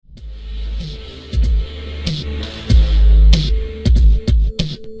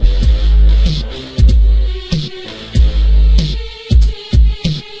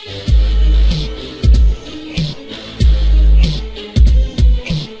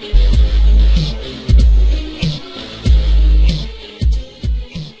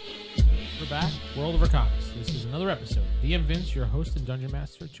DM Vince, your host and dungeon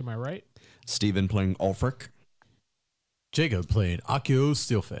master. To my right, Steven playing Ulfric. Jacob playing Akio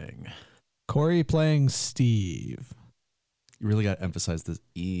Steelfang. Corey playing Steve. You really got to emphasize this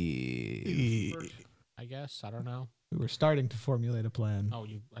E. I guess. I don't know. We were starting to formulate a plan. Oh,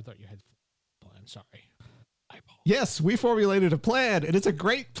 I thought you had a plan. Sorry. Yes, we formulated a plan, and it's a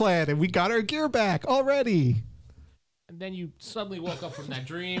great plan, and we got our gear back already. And then you suddenly woke up from that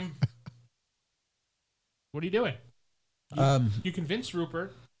dream. What are you doing? You convinced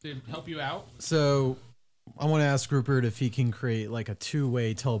Rupert to help you out. So I want to ask Rupert if he can create like a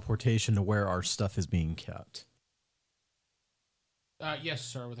two-way teleportation to where our stuff is being kept. Yes,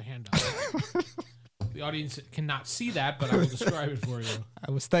 sir, with a hand up. The audience cannot see that, but I will describe it for you.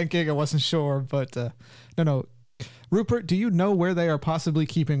 I was thinking, I wasn't sure, but no. Rupert, do you know where they are possibly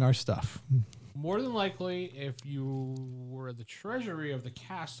keeping our stuff? More than likely, if you were the treasury of the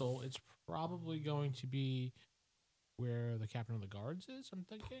castle, it's probably going to be where the captain of the guards is, I'm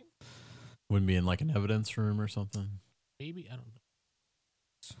thinking. Wouldn't be in like an evidence room or something? Maybe, I don't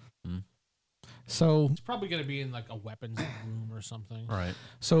know. So It's probably going to be in like a weapons room or something. Right.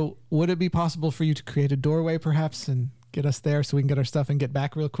 So would it be possible for you to create a doorway perhaps and get us there so we can get our stuff and get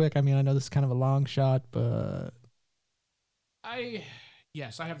back real quick? I mean, I know this is kind of a long shot, but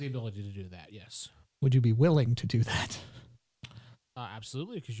Yes, I have the ability to do that, yes. would you be willing to do that?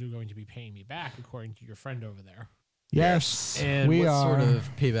 Absolutely, because you're going to be paying me back according to your friend over there. Yes, And we what are. sort of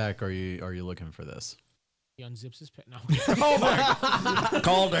payback are you looking for this? He unzips his pet. No. Oh my!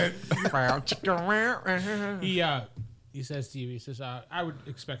 Called it. He says to you, he says, I would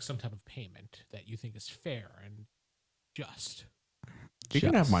expect some type of payment that you think is fair and just. You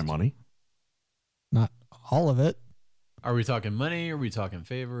can have my money. Not all of it. Are we talking money? Are we talking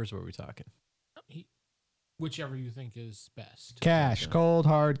favors? What are we talking? Whichever you think is best. Cash, Okay. cold,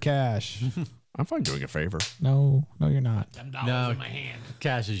 hard cash. I'm fine doing a favor. No, you're not. $10 in my hand.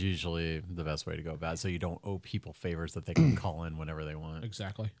 Cash is usually the best way to go about it, so you don't owe people favors that they can call in whenever they want.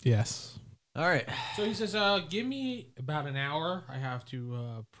 Exactly. Yes. All right. So he says, give me about an hour. I have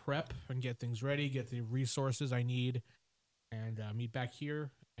to prep and get things ready, get the resources I need, and meet back here,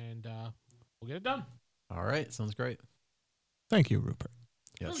 and we'll get it done. All right. Sounds great. Thank you, Rupert.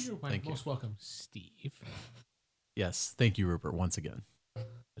 Yes. You're Thank you. most welcome, Steve. Yes. Thank you, Rupert, once again.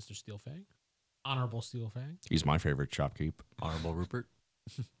 Mr. Steelfang. Honorable Steelfang. He's my favorite shopkeep. Honorable Rupert.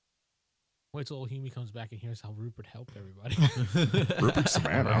 Wait till old Hume comes back and hears how Rupert helped everybody. Rupert's the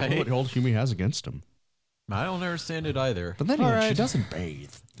man. I don't know what old Hume has against him. I don't understand it either. But then All again, she right. doesn't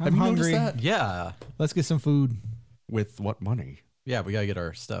bathe. I'm Have you hungry. noticed that? Yeah. Let's get some food. With what money? Yeah, we got to get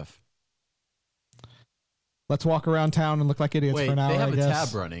our stuff. Let's walk around town and look like idiots Wait, for an hour, they have I a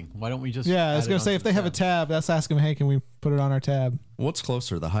guess. tab running. Why don't we just Yeah, I was add going it to say, onto if they the have a tab, let's ask them, hey, can we put it on our tab? What's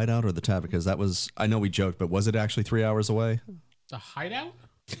closer, the hideout or the tab? Because that was, I know we joked, but was it actually 3 hours away? The hideout?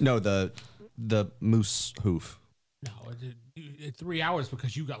 No, the moose hoof. No, it 3 hours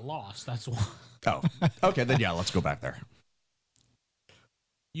because you got lost. That's why. Oh, okay, then yeah, let's go back there.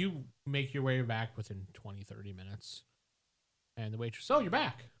 You make your way back within 20, 30 minutes. And the waitress, oh, you're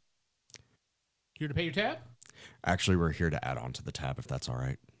back. Here to pay your tab? Actually, we're here to add on to the tab, if that's all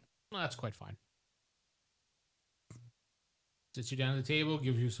right. Well, that's quite fine. Sits you down at the table,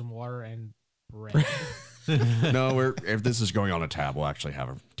 gives you some water and bread. No, if this is going on a tab, we'll actually have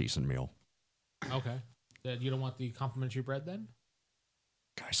a decent meal. Okay. You don't want the complimentary bread then?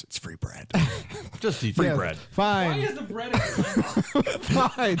 Guys, it's free bread. Just eat Free Yeah, bread. Why Fine. is the bread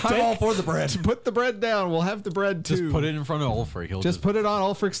Fine. I'm all for the bread. Put the bread down. We'll have the bread too. Just put it in front of Ulfric. He'll Just put it on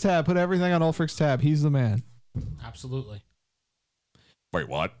Ulfric's tab. Put everything on Ulfric's tab. He's the man. Absolutely. Wait,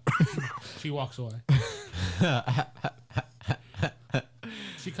 what? She walks away.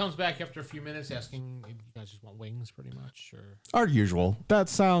 She comes back after a few minutes asking, you guys just want wings pretty much? Or Our usual. That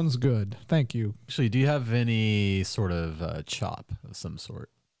sounds good. Thank you. Actually, do you have any sort of chop of some sort?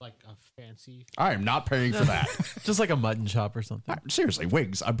 like a fancy... I am not paying for that. Just like a mutton chop or something. Seriously,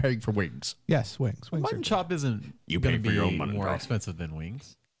 wings. I'm paying for wings. Yes, wings. Wings are Mutton good. chop isn't You going pay to for your own be mutton more chop. expensive than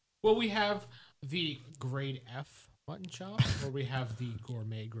wings. Well, we have the grade F mutton chop, or we have the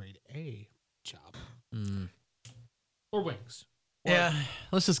gourmet grade A chop. Or wings. Or- Yeah,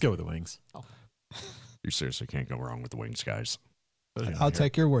 let's just go with the wings. You seriously can't go wrong with the wings, guys. I'll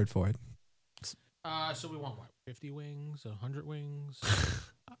take your word for it. So we want what? 50 wings? 100 wings?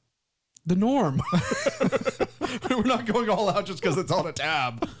 The norm. We're not going all out just because it's on a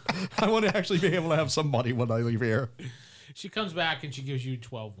tab. I want to actually be able to have some money when I leave here. She comes back and she gives you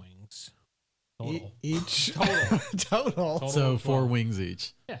 12 wings. Total. Each Total. total. Total So 4 12. wings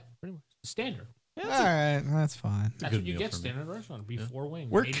each. Yeah, pretty much. Standard. All right, that's fine. That's what you get standard restaurant. Be 4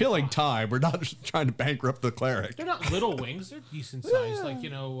 wings. We're maybe killing 5. time. We're not just trying to bankrupt the cleric. They're not little wings. They're decent size, like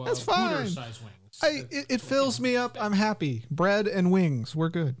That's fine. Hooter size wings. It fills me up. I'm happy. Bread and wings. We're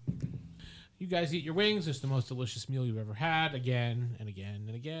good. You guys eat your wings. It's the most delicious meal you've ever had. Again and again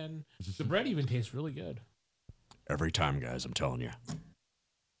and again. The bread even tastes really good. Every time, guys, I'm telling you.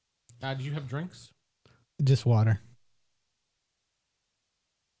 Did you have drinks? Just water.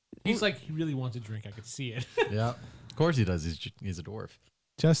 He's like, he really wants a drink. I could see it. Yeah. Of course he does. He's a dwarf.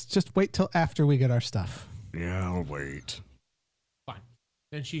 Just wait till after we get our stuff. Yeah, I'll wait. Fine.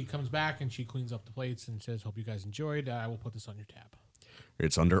 Then she comes back and she cleans up the plates and says, hope you guys enjoyed. I will put this on your tab.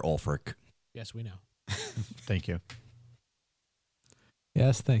 It's under Ulfric. Yes, we know. Thank you.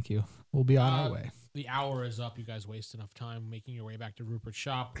 Yes, thank you. We'll be on our way. The hour is up. You guys waste enough time making your way back to Rupert's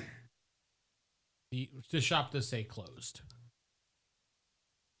shop. The shop does say closed.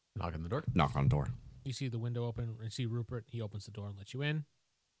 Knock on the door. Knock on door. You see the window open and see Rupert. He opens the door and lets you in.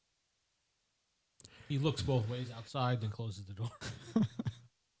 He looks both ways outside, then closes the door.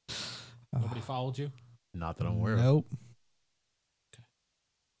 Nobody followed you? Not that I'm aware of. Nope.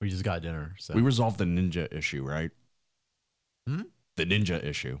 We just got dinner. So We resolved the ninja issue, right? Hmm? The ninja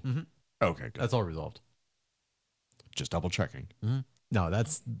issue. Mhm. Okay, good. That's all resolved. Just double checking. No,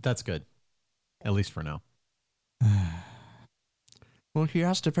 that's good. At least for now. Well, he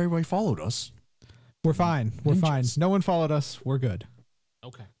asked if everybody followed us. We're fine. We're fine. Ninjas. No one followed us. We're good.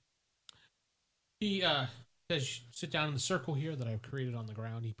 Okay. He says, sit down in the circle here that I've created on the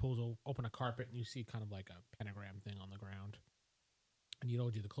ground. He pulls open a carpet, and you see kind of like a pentagram thing on the ground. And he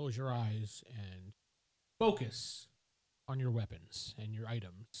told you to close your eyes and focus on your weapons and your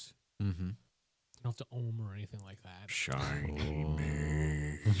items. Mm-hmm. You don't have to ohm or anything like that. Shiny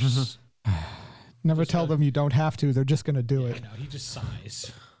mace. Never Just tell them you don't have to. They're just going to do Yeah, it. I know. He just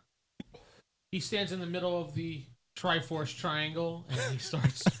sighs. He stands in the middle of the Triforce triangle and he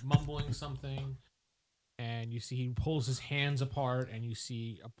starts mumbling something. And you see he pulls his hands apart and you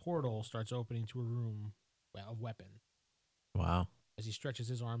see a portal starts opening to a room of weapon. Wow. As he stretches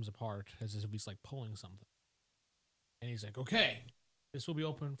his arms apart as if he's like pulling something. And he's like, okay, this will be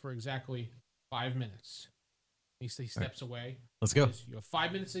open for exactly 5 minutes. He steps away. Let's go. You have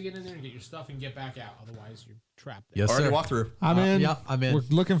 5 minutes to get in there and get your stuff and get back out. Otherwise, you're trapped there. Yes, Already sir. walked through. I'm in. Yeah, I'm in. We're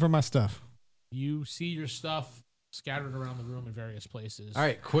looking for my stuff. You see your stuff scattered around the room in various places. All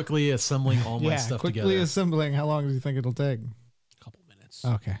right, quickly assembling all my stuff quickly together. assembling. How long do you think it'll take? A couple minutes.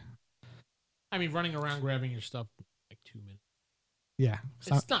 Okay. I mean, running around grabbing your stuff, like 2 minutes. Yeah.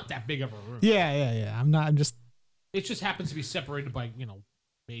 So- It's not that big of a room. yeah. I'm just. It just happens to be separated by,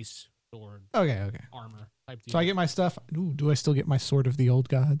 mace, sword, Okay. armor type deal. So I get my stuff. Ooh, do I still get my sword of the old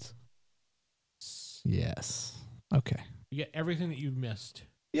gods? Yes. Okay. You get everything that you've missed.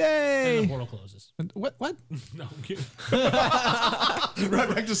 And Yay! the portal closes. What? No, I'm kidding. Right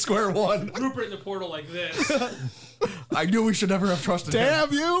back to square one. Rupert in the portal like this. I knew we should never have trusted him.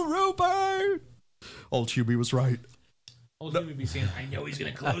 Damn you, Rupert! Old Hubie was right. Old Jimmy be saying, I know he's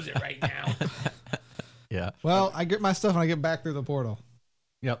going to close it right now. Yeah. Well, I get my stuff and I get back through the portal.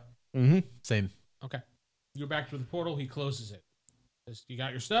 Yep. Mm-hmm. Same. Okay. You go back to the portal. He closes it. Says, you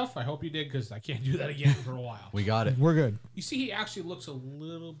got your stuff? I hope you did because I can't do that again for a while. We got it. We're good. You see, he actually looks a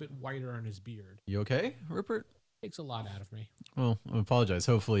little bit whiter on his beard. You okay, Rupert? Takes a lot out of me. Well, I apologize.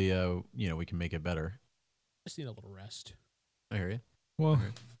 Hopefully, we can make it better. Just need a little rest. I hear you. Well, Okay.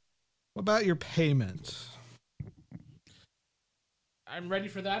 what about your payment? I'm ready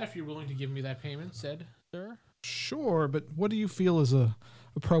for that if you're willing to give me that payment, said sir. Sure, but what do you feel is a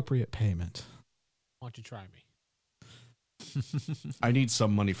appropriate payment? Why don't you try me? I need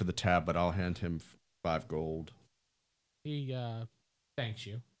some money for the tab, but I'll hand him 5 gold. He thanks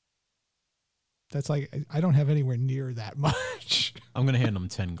you. That's like I don't have anywhere near that much. I'm gonna hand him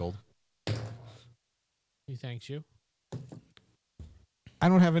 10 gold. He thanks you. I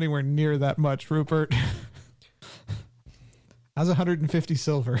don't have anywhere near that much, Rupert. How's 150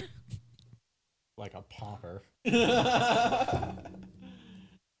 silver? Like a pauper.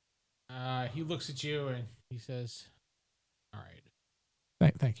 He looks at you and he says, all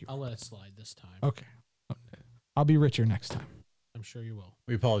right, Thank you. I'll let it slide this time. Okay. I'll be richer next time. I'm sure you will.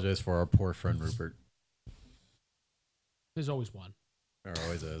 We apologize for our poor friend Rupert. There's always one. There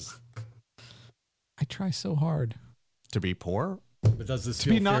always is. I try so hard To be poor? But does this to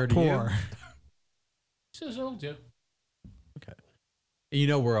feel be fair not to poor. He says it'll do.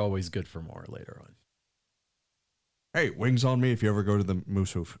 you? We're always good for more later on. Hey, wings on me if you ever go to the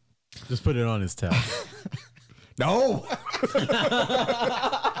Moose Hoof. Just put it on his tab. No!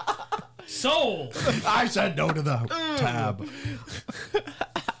 Sold! I said no to the tab.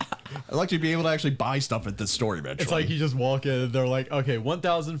 I'd like to be able to actually buy stuff at this store eventually. It's like you just walk in and they're like, okay,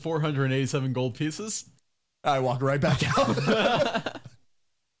 1,487 gold pieces. I walk right back out.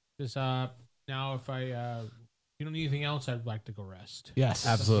 Just now, if you don't need anything else, I'd like to go rest. Yes,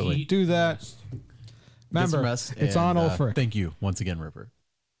 Absolutely. Eat, Do that. rest. Remember, rest, it's and, on Ulfric. Thank you once again, Rupert.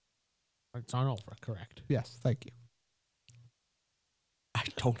 It's on Ulfric, correct? Yes, thank you. I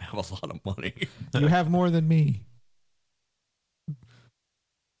don't have a lot of money. You have more than me.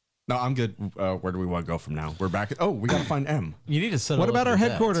 No, I'm good. Where do we want to go from now? We're back. Oh, we got to find M. You need to settle What up about your our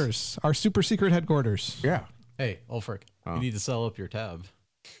tabs. headquarters? Our super secret headquarters. Yeah. Hey, Ulfric, Oh. you need to settle up your tab.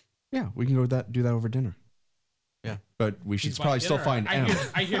 Yeah, we can go do that over dinner. Yeah. But we should He's probably buying still dinner. find M.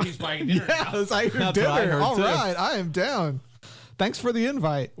 I hear he's buying dinner. now. Yes, I heard That's what I dinner. heard, All too. right, I am down. Thanks for the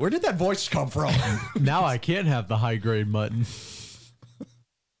invite. Where did that voice come from? Now I can have the high grade mutton.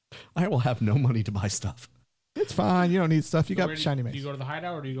 I will have no money to buy stuff. It's fine. You don't need stuff. You So got where do shiny Do mace. you go to the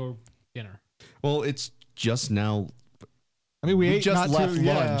hideout or do you go dinner? Well, it's just now. I mean, we ate just not left too,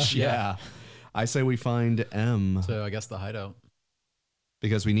 lunch. Yeah. Yeah. I say we find M So I guess the hideout.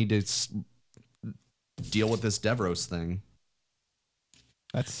 because we need to deal with this Devros thing.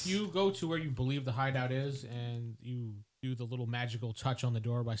 That's You go to where you believe the hideout is, and you do the little magical touch on the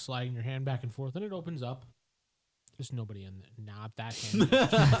door by sliding your hand back and forth, and it opens up. There's nobody in there. Not that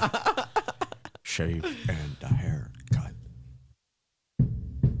hand. Shave and a haircut.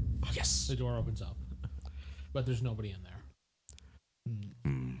 Yes. The door opens up, but there's nobody in there.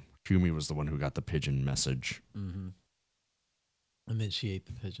 Humi was the one who got the pigeon message. Mm-hmm. And then she ate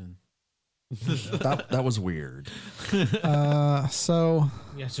the pigeon. That was weird. so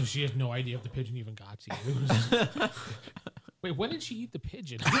Yeah, so she has no idea if the pigeon even got to you. Wait, when did she eat the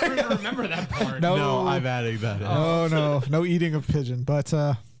pigeon? I don't even remember that part. No. No, I'm adding that in. oh no eating of pigeon, but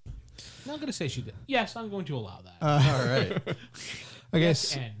I'm not going to say she did. Yes, I'm going to allow that. All right. I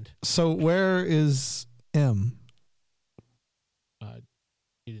Yes, guess. end. So where is M?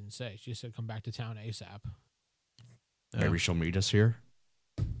 She didn't say. She just said come back to town ASAP. Maybe she'll meet us here.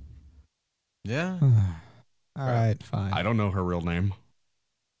 Yeah. All right, fine. I don't know her real name.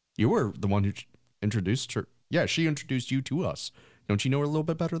 You were the one who introduced her. Yeah, she introduced you to us. Don't you know her a little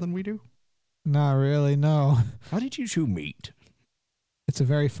bit better than we do? Not really. No. How did you two meet? It's a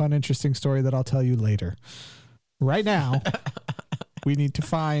very fun, interesting story that I'll tell you later. Right now, we need to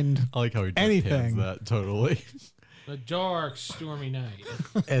find. I like how he Anything. that totally. A dark, stormy night.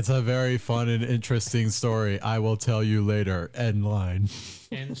 It's a very fun and interesting story. I will tell you later. End line.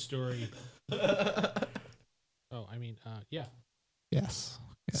 End story. Yeah. Yes.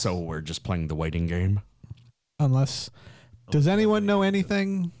 So we're just playing the waiting game. Unless, does anyone know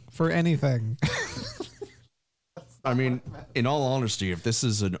anything for anything? I mean, in all honesty, if this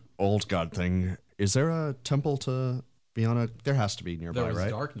is an old god thing, is there a temple to Viana? There has to be nearby, There was right?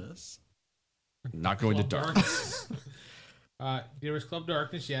 darkness. Not going to Club dark. Darkness. There is Club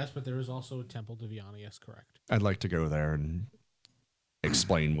Darkness, yes, but there is also a temple to Viana, yes, correct. I'd like to go there and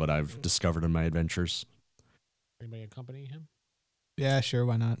explain what I've discovered in my adventures. Anybody accompanying him? Yeah, sure.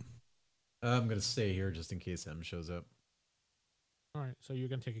 Why not? I'm going to stay here just in case M shows up. All right, so you're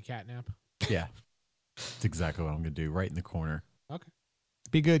going to take a cat nap? Yeah. That's exactly what I'm going to do. Right in the corner. Okay.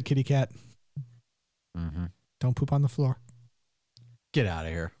 Be good, kitty cat. Mm-hmm. Don't poop on the floor. Get out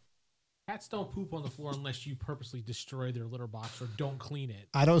of here. Cats don't poop on the floor unless you purposely destroy their litter box or don't clean it.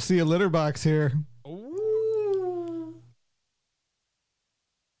 I don't see a litter box here. Ooh.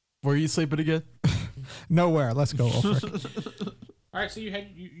 Where are you sleeping again? Nowhere. Let's go, Ulfric. All right, so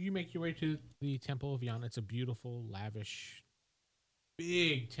you make your way to the Temple of Viana. It's a beautiful, lavish,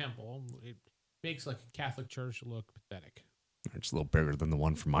 big temple. It makes like a Catholic church look pathetic. It's a little bigger than the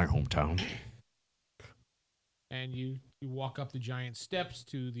one from my hometown. And you walk up the giant steps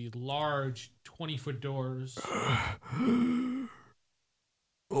to the large 20-foot doors. A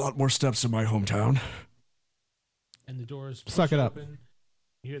lot more steps in my hometown. And the doors push Suck it up. open.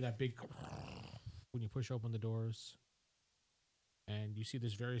 You hear that big when you push open the doors. And you see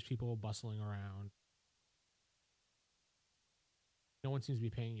there's various people bustling around. No one seems to be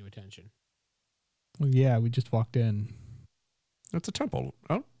paying you attention. Well, yeah, we just walked in. It's a temple.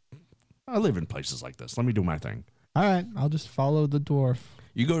 Oh, I live in places like this. Let me do my thing. All right, I'll just follow the dwarf.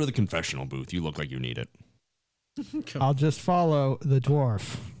 You go to the confessional booth. You look like you need it. I'll just follow the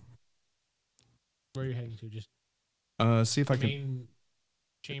dwarf. Where are you heading to? Just See if I can. main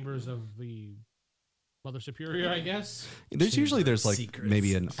chambers of the Mother Superior, I guess. There's like Secrets.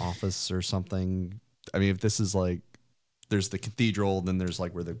 maybe an office or something. I mean, if this is like, there's the cathedral, then there's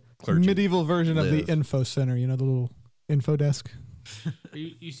like where the clergy. Medieval version of the live. info center. You know, the little info desk.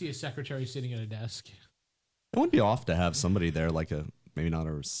 You see a secretary sitting at a desk. It wouldn't be off to have somebody there, like maybe not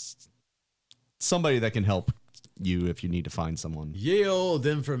a somebody that can help you if you need to find someone. Ye old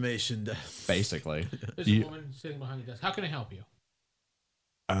information desk. Basically. There's a woman sitting behind the desk. How can I help you?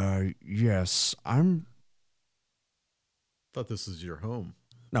 Yes, Thought this was your home.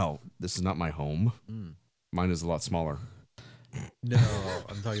 No, this is not my home. Mine is a lot smaller. No,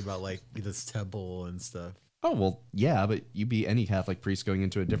 I'm talking about like this temple and stuff. Oh, well, yeah, but you be any Catholic priest going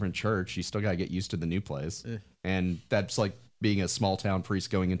into a different church, you still got to get used to the new place. And that's like being a small town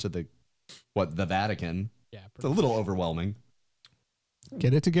priest going into the Vatican. Yeah, it's a little overwhelming.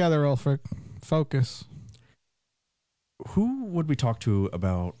 Get it together, Ulfric. Focus. Who would we talk to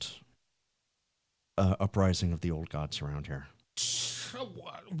about uprising of the old gods around here?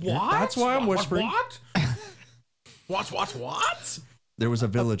 What? That's why I'm whispering. What? There was a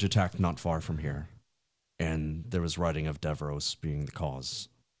village attacked not far from here, and there was writing of Devros being the cause.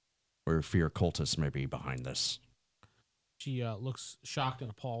 We fear cultists may be behind this. She looks shocked and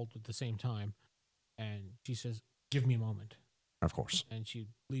appalled at the same time, and she says, "Give me a moment." Of course. And she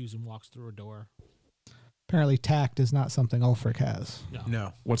leaves and walks through a door. Apparently, tact is not something Ulfric has.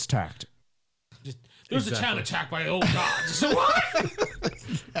 No. What's tact? Just, there's a town attacked by the old gods. So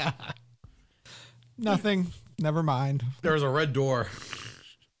what? Nothing. Never mind. There's a red door.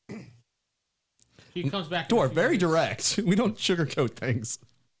 She comes back. Dwarf, very direct. We don't sugarcoat things.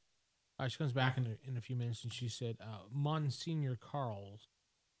 She comes back in a few minutes, and she said, "Monsignor Carl,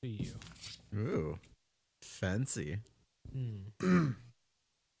 see you." Ooh, fancy.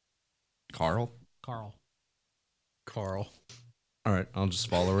 Carl? Carl. All right, I'll just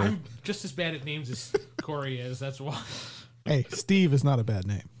follow her. I'm just as bad at names as Corey is. That's why. Hey, Steve is not a bad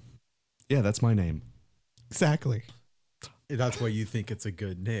name. Yeah, that's my name. Exactly. That's why you think it's a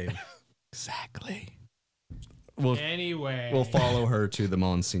good name. Exactly. Anyway, We'll follow her to the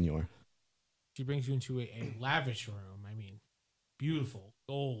Monsignor. She brings you into a lavish room. I mean, beautiful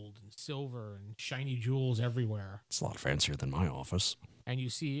gold and silver and shiny jewels everywhere. It's a lot fancier than my office. And you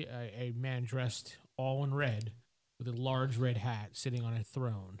see a man dressed all in red with a large red hat sitting on a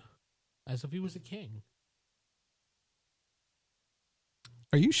throne as if he was a king.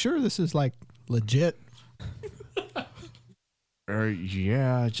 Are you sure this is like legit?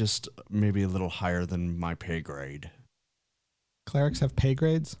 Yeah, just maybe a little higher than my pay grade. Clerics have pay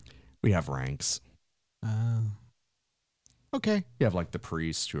grades? We have ranks. Okay. You have like the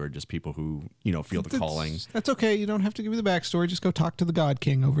priests who are just people who, feel the calling. That's okay. You don't have to give me the backstory. Just go talk to the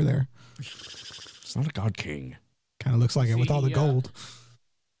GodKing over there. It's not a GodKing. Kind of looks like it with all the gold.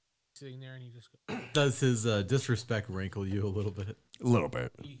 Sitting there and he just goes, Does his disrespect rankle you a little bit? A little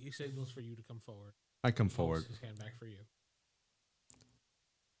bit. he signals for you to come forward. I come forward. Holds his hand back for you.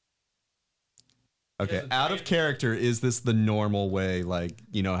 Okay, out of character, is this the normal way? Like,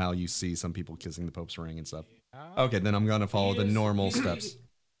 you know how you see some people kissing the Pope's ring and stuff? Okay, then I'm going to follow the normal steps.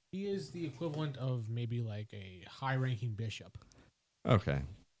 He is the equivalent of maybe like a high-ranking bishop. Okay.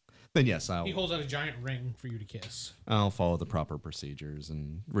 Then yes, He holds out a giant ring for you to kiss. I'll follow the proper procedures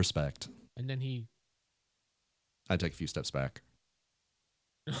and respect. And then I take a few steps back.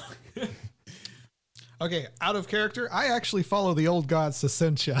 Okay, out of character, I actually follow the old gods to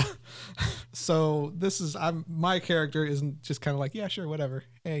Sentia. So my character isn't just kind of like, yeah, sure, whatever.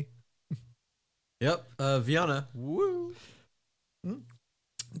 Hey. Yep. Viana. Woo.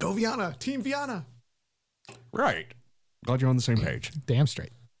 Go Viana. Team Viana. Right. Glad you're on the same page. Damn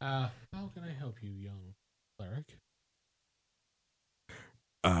straight. how can I help you, young cleric?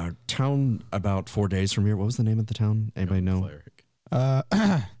 Town about 4 days from here. What was the name of the town? Anybody know? Cleric.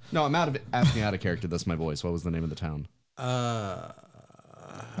 No, I'm asking out of character. That's my voice. What was the name of the town?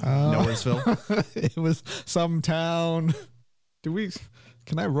 Nowheresville? It was some town.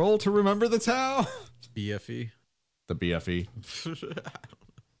 Can I roll to remember the town? BFE. The BFE.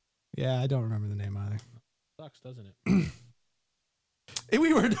 Yeah, I don't remember the name either. Sucks, doesn't it?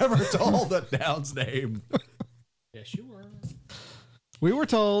 We were never told the town's name. Yes, you were. We were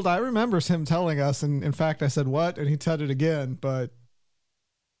told. I remember him telling us, and in fact, I said what, and he said it again, but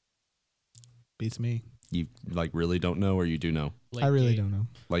beats me. You really don't know, or you do know? I really Lakegate. don't know.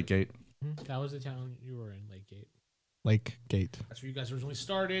 Lakegate? That was the town you were in, Lakegate. Lake Gate. That's where you guys originally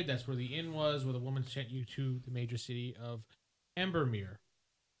started. That's where the inn was, where the woman sent you to the major city of Embermere.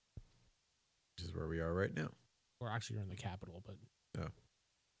 Which is where we are right now. Or actually, you're in the capital, but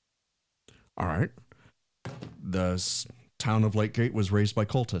All right. The town of Lakegate was raised by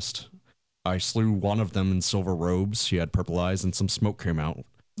cultists. I slew one of them in silver robes. She had purple eyes, and some smoke came out.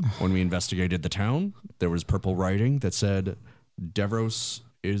 When we investigated the town, there was purple writing that said, Devros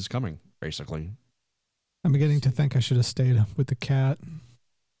is coming, basically. I'm beginning to think I should have stayed with the cat.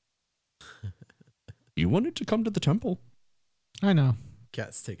 You wanted to come to the temple. I know.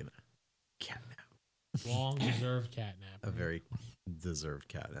 Cat's taking a catnap. Long deserved catnap. A very deserved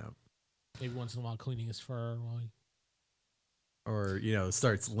catnap. Maybe once in a while cleaning his fur while he... Or,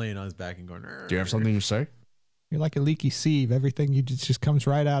 starts laying on his back and going, Do you have something to say? You're like a leaky sieve. Everything you just comes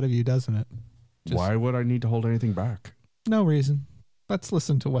right out of you, doesn't it? Why would I need to hold anything back? No reason. Let's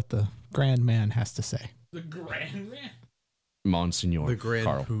listen to what the grand man has to say. The grand man? Monsignor. the grand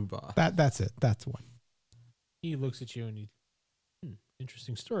Carl. poobah. That's it. That's one. He looks at you and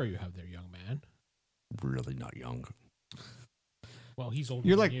interesting story you have there, young man. Really not young. Well, he's older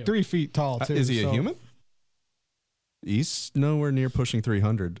You're than like you. 3 feet tall, too. Is he a so- human? He's nowhere near pushing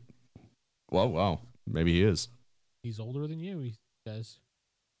 300. Whoa, wow. Maybe he is. He's older than you, he says.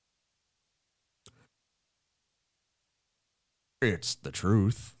 It's the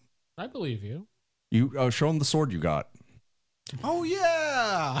truth. I believe you. You show him the sword you got. Oh,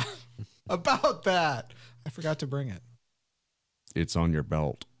 yeah. About that. I forgot to bring it. It's on your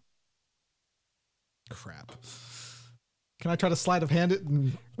belt. Crap. Can I try to sleight of hand it?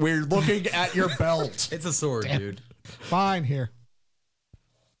 And... We're looking at your belt. It's a sword, Damn. dude. Fine, here.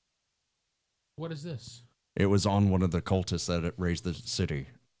 What is this? It was on one of the cultists that raised the city.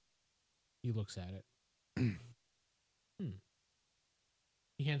 He looks at it.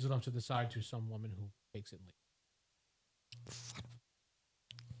 He hands it off to the side to some woman who takes it and leaves.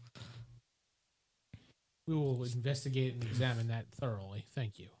 We will investigate and examine that thoroughly.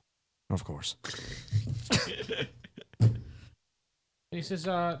 Thank you. Of course. And he says,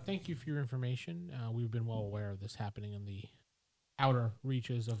 thank you for your information. We've been well aware of this happening in the outer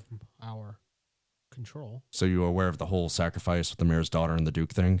reaches of our control. So you were aware of the whole sacrifice with the mayor's daughter and the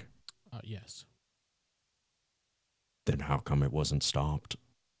Duke thing? Yes. Then how come it wasn't stopped?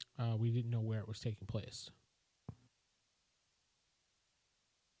 We didn't know where it was taking place.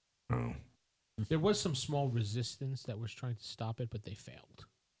 Oh. There was some small resistance that was trying to stop it, but they failed.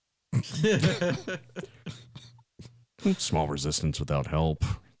 Small resistance without help.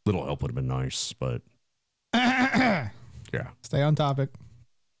 Little help would have been nice, but yeah. Stay on topic.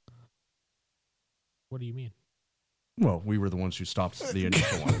 What do you mean? Well, we were the ones who stopped the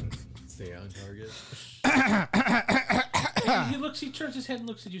initial one. Stay on target. He turns his head and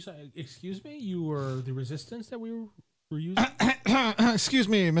looks at you. So, excuse me, you were the resistance that we were using? Excuse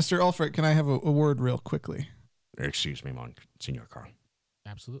me, Mr. Ulfric. Can I have a word real quickly? Excuse me, Monsignor Carl.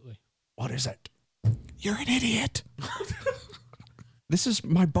 Absolutely. What is it? You're an idiot. This is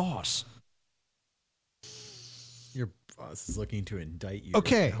my boss. Your boss is looking to indict you.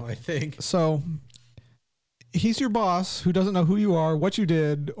 Okay. Right now, I think. So, he's your boss who doesn't know who you are, what you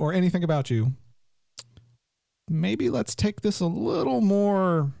did, or anything about you. Maybe let's take this a little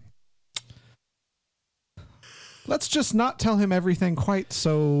more... Let's just not tell him everything quite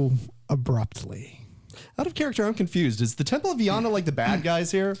so abruptly. Out of character, I'm confused. Is the Temple of Viana like the bad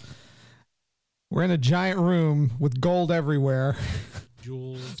guys here? We're in a giant room with gold everywhere.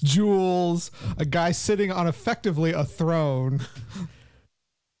 Jewels. A guy sitting on effectively a throne.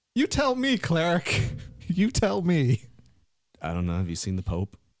 You tell me, cleric. You tell me. I don't know. Have you seen the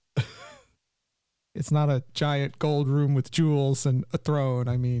Pope? It's not a giant gold room with jewels and a throne.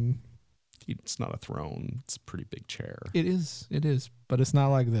 I mean... It's not a throne. It's a pretty big chair. It is, but it's not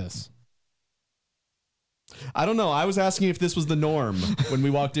like this. I don't know. I was asking if this was the norm when we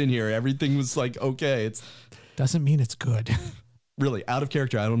walked in here. Everything was like, okay, it's Doesn't mean it's good. really out of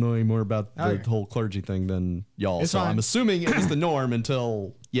character. I don't know any more about the Okay. whole clergy thing than y'all. It's So fine. I'm assuming it was the norm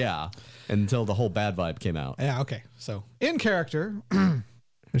until the whole bad vibe came out. Yeah, okay. So, in character,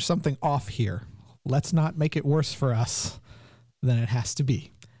 there's something off here. Let's not make it worse for us than it has to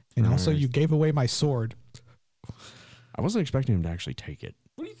be. And also, Alright. you gave away my sword. I wasn't expecting him to actually take it.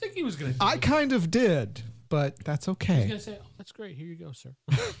 What do you think he was going to do? I kind of did, but that's He's okay. going to say, oh, that's great. Here you go, sir.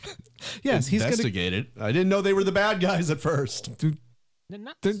 Yes, he's going to... Investigate it. I didn't know they were the bad guys at first. They're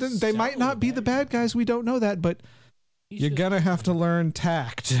not They might not be the bad guys. We don't know that, but He's you're just- going to have to learn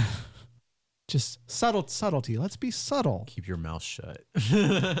tact. Just subtlety. Let's be subtle. Keep your mouth shut.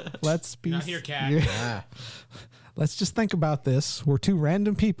 Let's be... Not here, cat. Yeah. Ah. Let's just think about this. We're two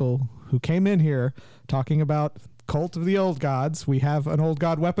random people who came in here talking about cult of the old gods. We have an old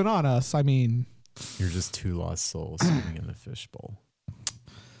god weapon on us. I mean... You're just two lost souls swimming in a fishbowl.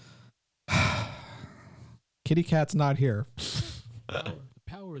 Kitty Cat's not here. The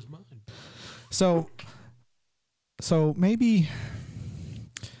power is mine. So maybe...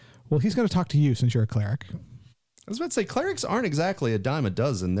 Well, he's going to talk to you since you're a cleric. I was about to say, clerics aren't exactly a dime a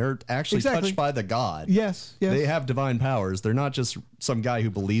dozen. They're actually Exactly. touched by the god. Yes. They have divine powers. They're not just some guy who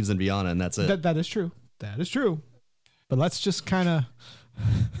believes in Viana and that's it. That is true. That is true. But let's just kind of...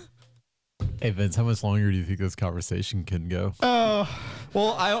 Hey, Vince, how much longer do you think this conversation can go?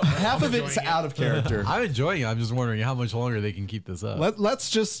 Well, half of it's enjoying it. out of character. I'm enjoying it. I'm just wondering how much longer they can keep this up. Let's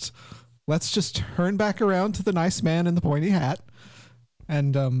just turn back around to the nice man in the pointy hat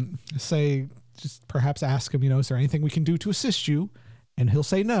and say, just perhaps ask him, is there anything we can do to assist you? And he'll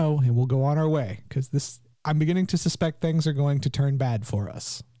say no, and we'll go on our way, because I'm beginning to suspect things are going to turn bad for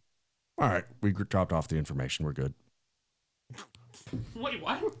us. All right, we dropped off the information. We're good. Wait,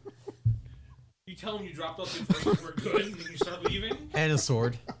 what? You tell him you dropped off the information, we're good, and then you start leaving? And a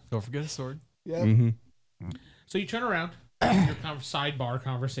sword. Don't forget a sword. Yeah. Mm-hmm. So you turn around, your sidebar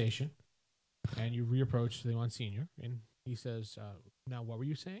conversation, and you reapproach the Monsignor, and he says, now what were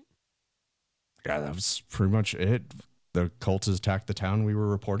you saying? Yeah, that was pretty much it. The cultists attacked the town. We were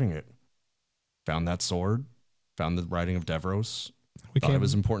reporting it. Found that sword. Found the writing of Devros. Thought it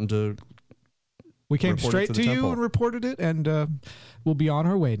was important to. We came report it straight to to the you temple. and reported it, and we'll be on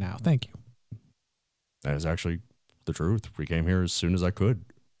our way now. Thank you. That is actually the truth. We came here as soon as I could.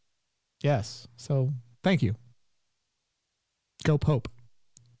 Yes. So thank you. Go Pope.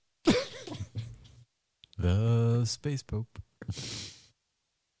 The Space Pope.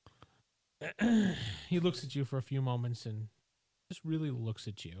 He looks at you for a few moments and just really looks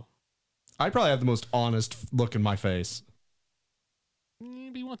at you. I probably have the most honest look in my face.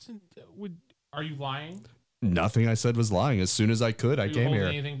 Maybe once in, are you lying? Nothing I said was lying. As soon as I could, I Are you came holding here.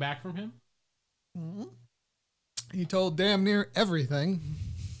 anything back from him? He told damn near everything.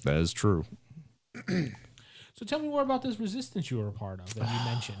 That is true. So tell me more about this resistance you were a part of that you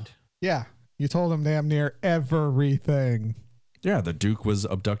mentioned. Yeah. You told him damn near everything. Yeah, the Duke was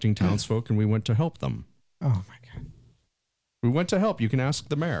abducting townsfolk, and we went to help them. Oh my God. We went to help. You can ask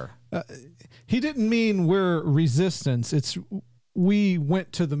the mayor. He didn't mean we're resistance. It's we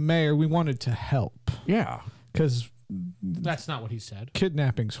went to the mayor. We wanted to help Yeah. because That's not what he said.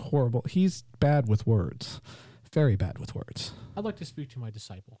 kidnapping's horrible. He's bad with words. Very bad with words. I'd like to speak to my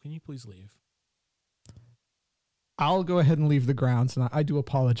disciple. Can you please leave? I'll go ahead and leave the grounds, and I do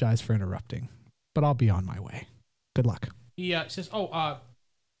apologize for interrupting, but I'll be on my way. Good luck. He says,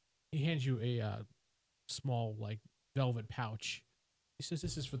 he hands you a small, like, velvet pouch. He says,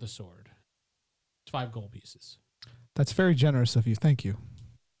 this is for the sword. It's 5 gold pieces. That's very generous of you. Thank you.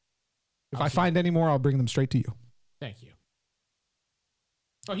 If I find any more, I'll bring them straight to you. Thank you.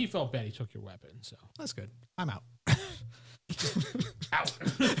 Oh, he felt bad he took your weapon, so. That's good. I'm out. Out.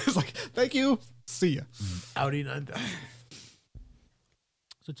 It's like, thank you. See ya. Audi 9000.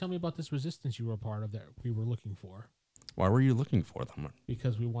 So tell me about this resistance you were a part of that we were looking for, Why were you looking for them?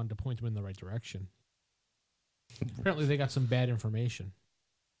 because we wanted to point them in the right direction. Apparently they got some bad information.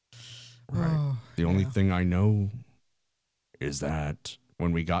 Right. The only thing I know is that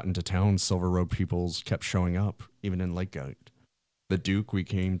when we got into town, Silver Road peoples kept showing up, even in Lakegate. The Duke, we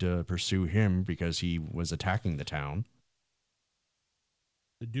came to pursue him because he was attacking the town.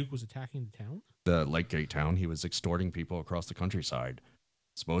 The Duke was attacking the town? The Lakegate town, he was extorting people across the countryside.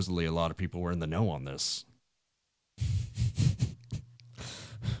 Supposedly a lot of people were in the know on this.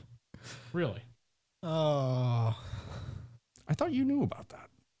 Really? Oh. I thought you knew about that.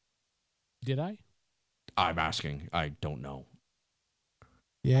 Did I? I'm asking. I don't know.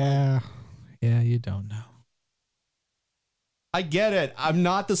 Yeah. Yeah, you don't know. I get it. I'm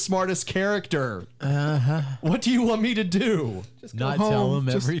not the smartest character. Uh-huh. What do you want me to do? Just Not tell him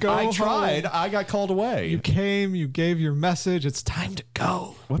Just everything. go I tried. home. I got called away. You came, you gave your message. It's time to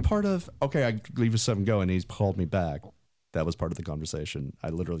go. What part of... Okay, I leave us something go, and he's called me back. That was part of the conversation. I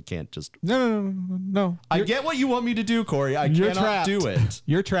literally can't just... No. I You're- get what you want me to do, Corey. I You're cannot trapped. do it.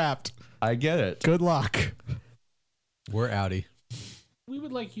 You're trapped. I get it. Good luck. We're Audi. We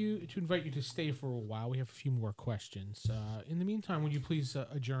would like you to invite you to stay for a while. We have a few more questions. In the meantime, would you please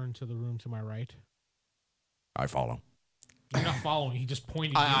adjourn to the room to my right? I follow. You're not following. He just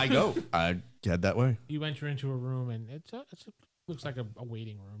pointed. I you. go. I head that way. You enter into a room, and looks like a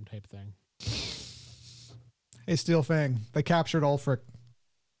waiting room type thing. Hey, Steelfang. They captured Ulfric.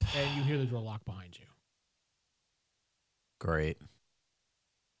 And you hear the door lock behind you. Great.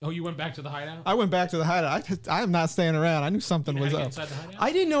 Oh, you went back to the hideout? I went back to the hideout. I am not staying around. I knew something You know was how to get up. inside the hideout?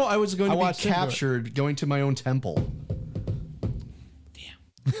 I didn't know I was going I to be watched him do it. captured going to my own temple.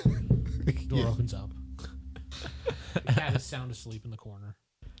 Door opens up. The cat is sound asleep in the corner.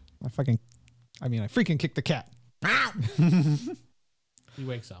 I freaking kicked the cat. He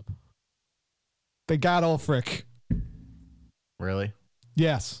wakes up. They got Ulfric. Really?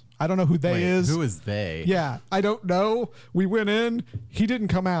 Yes. I don't know who they Wait, is. Who is they? Yeah, I don't know. We went in. He didn't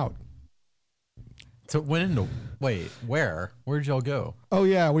come out. So went into... Wait, where? Where'd y'all go? Oh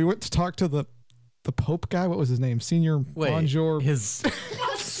yeah, we went to talk to the Pope guy. What was his name? Senior Wait, Bonjour. his...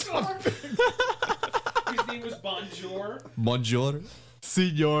 His name was Bonjour. Bonjour.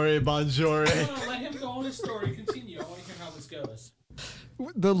 Signore, bonjour. No, let him go on his story. Continue. I want to hear how this goes.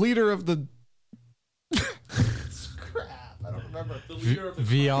 The leader of the I don't remember. The leader of the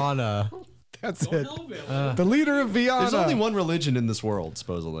Viana. that's Don't it. tell Bill. The leader of Viana. There's only one religion in this world,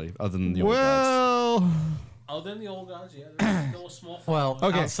 supposedly, other than the old gods. Well, Oh, then the old gods, yeah. There's still a small Well,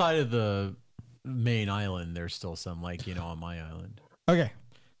 following. Okay. outside of the main island, there's still some, like, on my island. okay.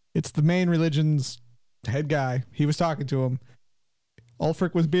 It's the main religion's head guy. He was talking to him.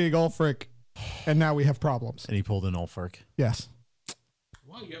 Ulfric was being Ulfric, and now we have problems. And he pulled an Ulfric. Yes.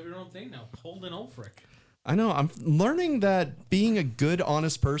 Wow, you have your own thing now. Holden Ulfric. I know. I'm learning that being a good,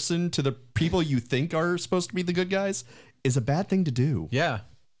 honest person to the people you think are supposed to be the good guys is a bad thing to do. Yeah.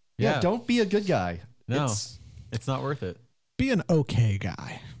 Yeah, don't be a good guy. No. It's- It's not worth it. Be an okay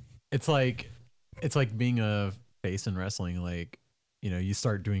guy. It's like being a face in wrestling. Like, you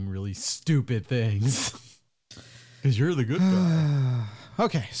start doing really stupid things because you're the good guy.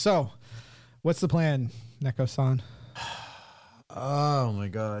 Okay, so what's the plan, Neko-san? Oh my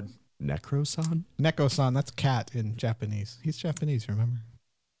god. Necro-san? Neko-san, that's cat in Japanese. He's Japanese, remember?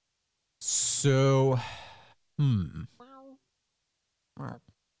 So,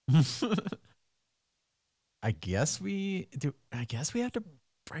 I guess we have to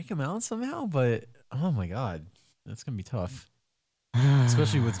break him out somehow, but oh my god, that's gonna be tough,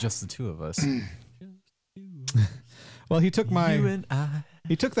 especially with just the two of us. Well, he took You and I.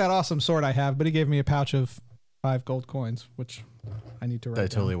 he took that awesome sword I have, but he gave me a pouch of 5 gold coins, which I need to write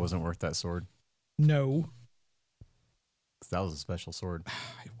That totally down. wasn't worth that sword. No. 'Cause that was a special sword.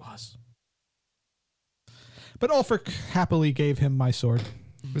 It was. But Ulfric happily gave him my sword.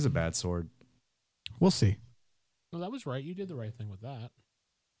 It was a bad sword. We'll see. Well, that was right. You did the right thing with that.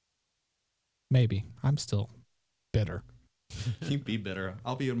 Maybe. I'm still bitter. You be bitter.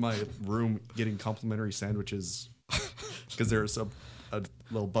 I'll be in my room getting complimentary sandwiches because there's a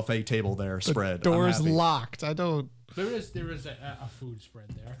little buffet table there spread. I'm Door's happy. locked. I don't. There is a food spread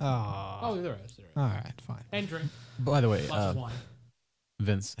there. Oh. Oh, there is. All right, fine. And drink. By the way, Lots of wine.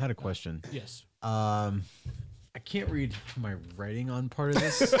 Vince had a question. Yes. I can't read my writing on part of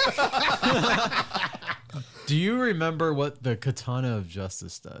this. Do you remember what the Katana of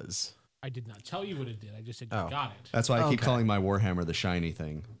Justice does? I did not tell you what it did. I just said you Oh. got it. That's why I keep Okay. calling my Warhammer the shiny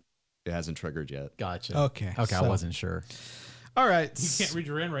thing. It hasn't triggered yet. Gotcha. Okay. Okay, I so- wasn't sure. All right. You can't read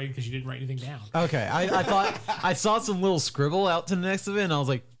your handwriting because you didn't write anything down. Okay, I thought I saw some little scribble out to the next of it, and I was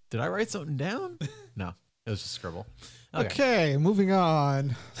like, did I write something down? No, it was just scribble. Okay, moving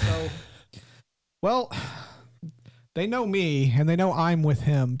on. So, well, they know me and they know I'm with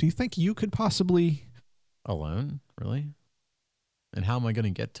him. Do you think you could possibly? Alone? Really? And how am I going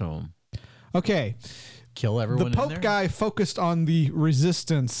to get to him? Okay, Kill everyone the in there? Pope guy focused on the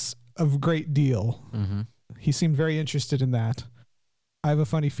resistance of great deal. Mm-hmm. He seemed very interested in that. I have a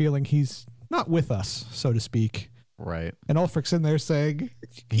funny feeling he's not with us, so to speak. Right. And Ulfric's in there saying,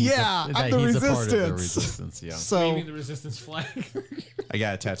 "Yeah, that I'm the he's resistance." a part of the resistance. Yeah. So Waving the resistance flag. I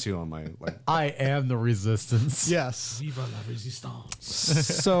got a tattoo on my like. I am the resistance. yes, Viva la resistance.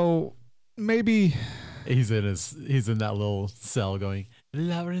 so maybe He's in that little cell going,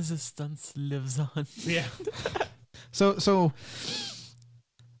 La resistance lives on. Yeah. so.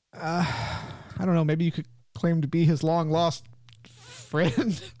 I don't know. Maybe you could claim to be his long lost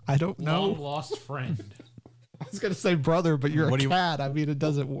friend. I don't know. Long lost friend. I was gonna say brother, but you're What a do you- cat. I mean, it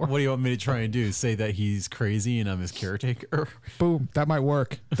doesn't work. What do you want me to try and do? Say that he's crazy and I'm his caretaker? Boom, that might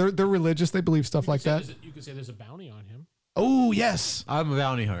work. They're religious. They believe stuff like that. You could say there's a bounty on him. Oh yes, I'm a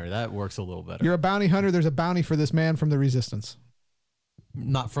bounty hunter. That works a little better. you're a bounty hunter. There's a bounty for this man from the resistance.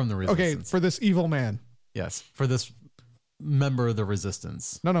 Not from the Okay, resistance. for this evil man. Yes, for this member of the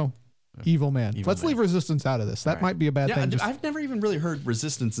resistance. No, evil man. Evil Let's man. leave resistance out of this. That All right. might be a bad Yeah, thing. Just- I've never even really heard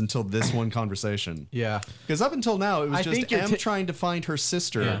resistance until this one conversation. Yeah. Because up until now, it was I just think you're M trying to find her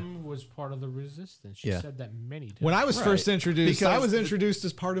sister. Yeah. Em was part of the resistance. She Yeah. said that many times. when I was first Right. introduced, I Because was the- introduced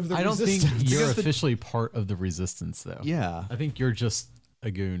as part of the I don't think resistance. you're Because the- officially part of the resistance, though. Yeah. I think you're just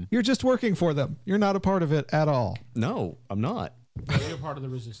a goon. You're just working for them. You're not a part of it at all. No, I'm not. No, you're part of the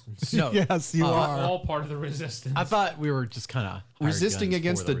resistance. No. Yes, you are. All part of the resistance. I thought we were just kind of Resisting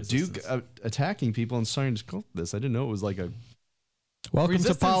against the Duke attacking people and starting to call this. I didn't know it was like a. Welcome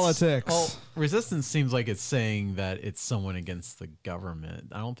to politics. Well, resistance seems like it's saying that it's someone against the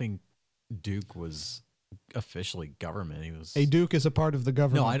government. I don't think Duke was officially government. He was a duke is a part of the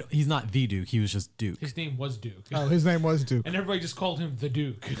government. No, he's not the Duke. He was just Duke. His name was Duke. Oh, his name was Duke. And everybody just called him the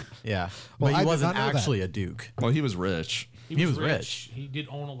Duke. Yeah, Well, but I he did wasn't not know that. actually a Duke. Well, he was rich. He was rich. He did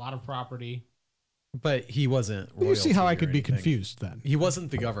own a lot of property. But he wasn't. You see how I royalty could or be anything. confused then. He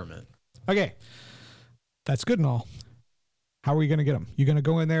wasn't the government. Okay. That's good and all. How are we going to get him? You going to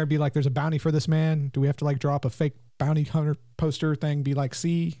go in there and be like, there's a bounty for this man? Do we have to like draw up a fake bounty hunter poster thing? Be like,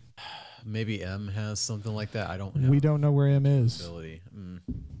 see? Maybe M has something like that. I don't know. We don't know where M is. Ability.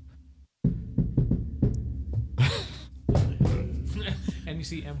 And you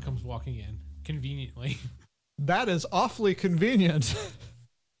see M comes walking in conveniently. That is awfully convenient.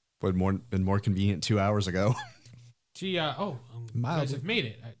 Would been more convenient 2 hours ago. Gee, you guys Mildly. have made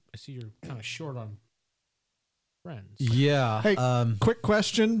it. I see you're kind of short on friends. Yeah. Hey, quick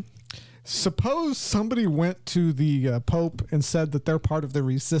question. Suppose somebody went to the Pope and said that they're part of the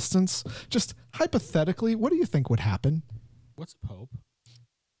resistance. Just hypothetically, what do you think would happen? What's a pope?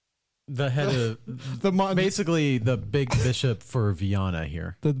 The head of basically the big bishop for Viana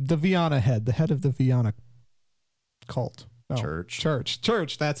here. the Viana head, the head of the Viana cult. No,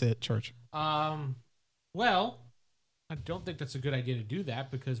 Church. That's it. Church. Well, I don't think that's a good idea to do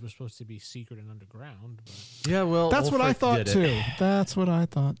that because we're supposed to be secret and underground. But Yeah, well, That's what I Ulfric thought did it. too. That's what I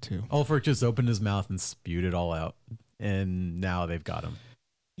thought too. Ulfric just opened his mouth and spewed it all out, and now they've got him.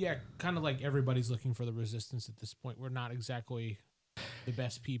 yeah, kind of like everybody's looking for the resistance at this point. We're not exactly the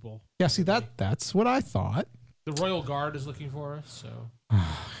best people. Yeah, see that's what I thought. The Royal Guard is looking for us, so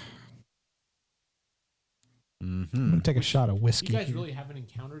I'm gonna take a shot of you whiskey. guys here. really haven't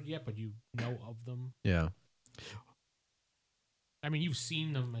encountered yet, but you know of them. Yeah. I mean, you've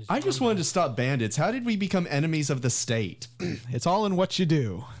seen them. As I just wanted to stop bandits. How did we become enemies of the state? It's all in what you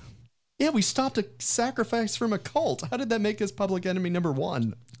do. Yeah, we stopped a sacrifice from a cult. How did that make us public enemy number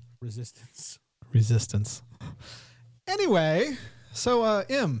one? resistance. Resistance. Anyway, so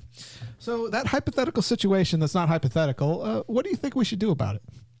M. So that hypothetical situation that's not hypothetical, what do you think we should do about it?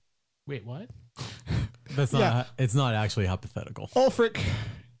 Wait, what? That's not. Yeah. It's not actually hypothetical. Ulfric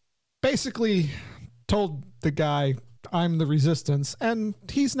basically told the guy, I'm the resistance, and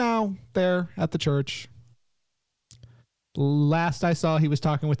he's now there at the church. Last I saw, he was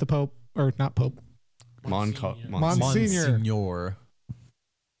talking with the Pope, or not Pope. Monsignor. Monsignor.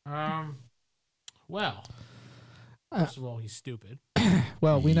 Well, first of all, he's stupid.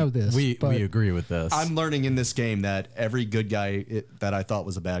 Well, we know this. We but agree with this. I'm learning in this game that every good guy that I thought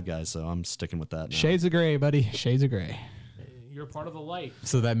was a bad guy, so I'm sticking with that now. Shades of gray, buddy. Shades of gray. You're part of the light.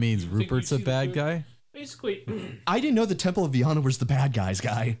 so that means You think you Rupert's a see the bad good- guy. Basically, I didn't know the Temple of Viana was the bad guys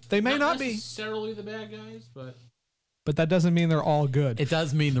guy. They may not be, necessarily the bad guys, but that doesn't mean they're all good. It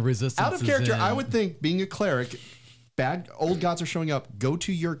does mean the resistance. Out of is character, in. I would think being a cleric, bad old gods are showing up. Go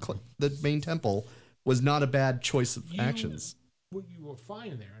to the main temple was not a bad choice of actions. Well, you were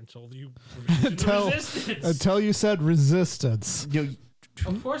fine there until you Until- resistance. Until you said resistance. You know,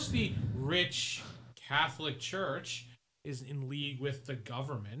 Of course, the rich Catholic Church is in league with the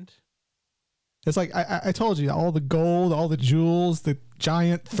government. It's like I told you, all the gold, all the jewels, the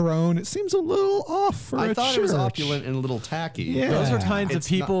giant throne. It seems a little off for I a thought church. it was opulent and a little tacky. Yeah. Those are kinds of It's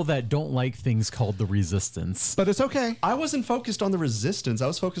people that don't like things called the resistance. But it's okay. I wasn't focused on the resistance. I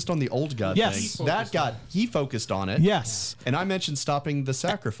was focused on the old god Yes. thing. He focused on it. Yes. And I mentioned stopping the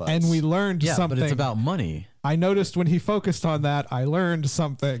sacrifice. And we learned Yeah, something. but it's about money. I noticed when he focused on that, I learned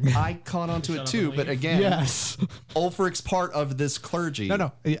something. I caught onto Shut it up too, and but leave. again, Yes. Ulfric's part of this clergy.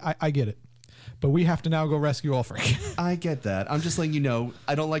 No, I get it. But we have to now go rescue Ulfric. I get that. I'm just letting you know,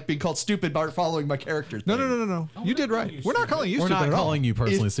 I don't like being called stupid by following my character. No. Oh, You did we're right. calling you We're not stupid. calling you We're stupid not at all. calling you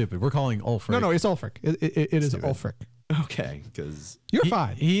personally stupid. We're calling Ulfric. No, it's Ulfric. It is Stupid. Ulfric. Okay, because You're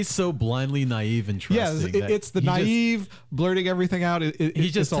fine. He's so blindly naive and Yeah, trusting. that it's the he just- naive blurting everything out. He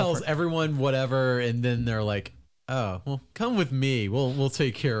just it's tells Ulfric. everyone whatever, and then they're like, "Oh, well, come with me. We'll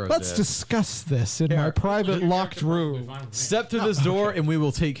take care of Let's this. discuss this in my Here. private Your locked character probably room. fine with me. Step to this door, and we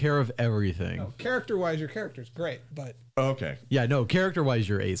will take care of everything." Character-wise, your character's great, but okay. Yeah, no, character-wise,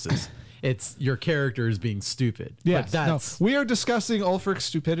 you're aces. It's your character is being stupid. yes, but that's no. We are discussing Ulfric's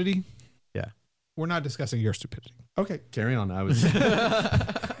stupidity. yeah. We're not discussing your stupidity. Okay, carry on. I was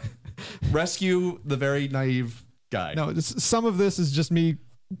rescue the very naive guy. No, some of this is just me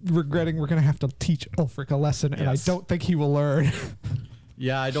regretting we're going to have to teach Ulfric a lesson, and I Yes. don't think he will learn.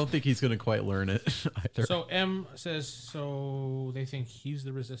 Yeah, I don't think he's gonna quite learn it either. So M says, so they think he's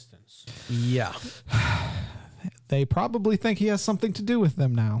the resistance. Yeah. They probably think he has something to do with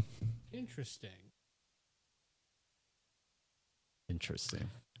them now. Interesting. Interesting.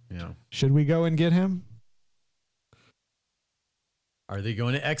 Yeah. Should we go and get him? Are they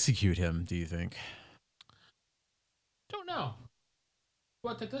going to execute him, do you think? Don't know.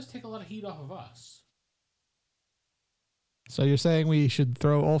 But that does take a lot of heat off of us. So you're saying we should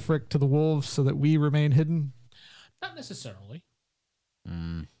throw Ulfric to the wolves so that we remain hidden? Not necessarily.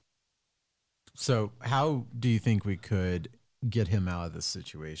 So, how do you think we could get him out of this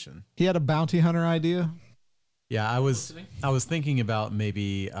situation? He had a bounty hunter idea. Yeah, I was Listening? thinking about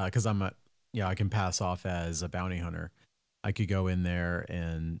maybe because I can pass off as a bounty hunter. I could go in there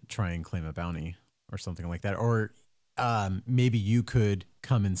and try and claim a bounty or something like that, or maybe you could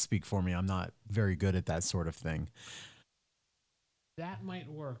come and speak for me. I'm not very good at that sort of thing. That might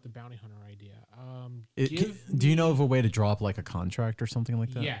work. The bounty hunter idea. Do you know of a way to drop like a contract or something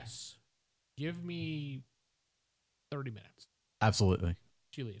like that? Yes. Give me 30 minutes. Absolutely.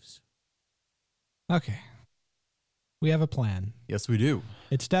 She leaves. Okay. We have a plan. Yes, we do.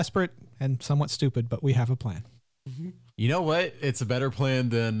 It's desperate and somewhat stupid, but we have a plan. You know what? It's a better plan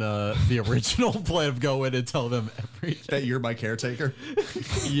than the original plan of go in and tell them everything. That you're my caretaker.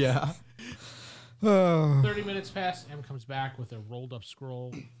 Yeah. 30 minutes pass. M comes back with a rolled up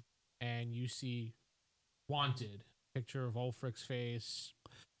scroll, and you see wanted picture of Ulfric's face,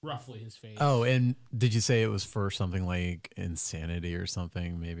 roughly his face. Oh, and did you say it was for something like insanity or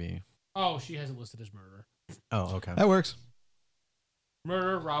something? Maybe. Oh, she has it listed as murder. Oh, okay. That works.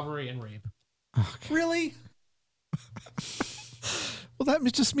 Murder, robbery, and rape. Okay. Really? Well, that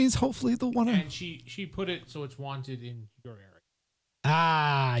just means hopefully the one. And she put it so it's wanted in your area.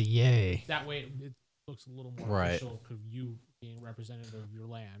 Ah, yay. That way it looks a little more Right. official because you being representative of your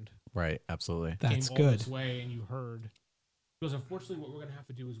land. Right. Absolutely. That's came all good. this way and you heard. Because unfortunately, what we're going to have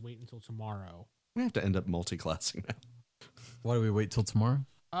to do is wait until tomorrow. We have to end up multi-classing now. Why do we wait till tomorrow?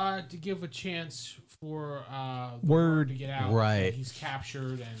 To give a chance for the Word. to get out. Right. that he's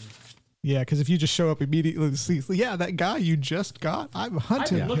captured and Yeah, because if you just show up immediately to see, yeah, that guy you just got, I'm I've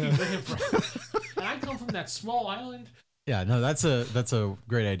hunting. been looking for him for. And I come from that small island. Yeah. No, that's a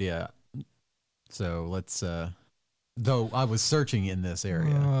great idea. So let's. Though I was searching in this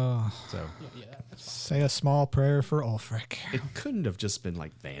area, so Yeah, that's fine. Say a small prayer for Ulfric. It couldn't have just been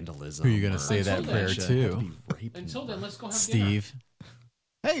like vandalism. Who are you gonna or say that something. prayer It should to? have to be rape and Until then, let's go have Steve.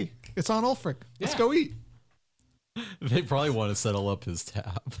 Hey, it's on Ulfric. Let's Yeah. go eat. They probably want to settle up his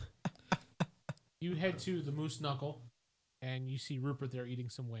tab. You head to the Moose Knuckle, and you see Rupert there eating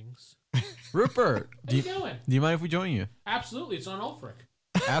some wings. Rupert, How you doing? do you mind if we join you? Absolutely, it's on Ulfric.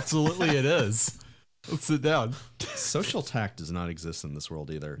 Absolutely, it is. Let's sit down. Social tact does not exist in this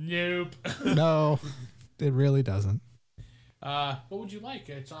world either. Nope. No, it really doesn't. What would you like?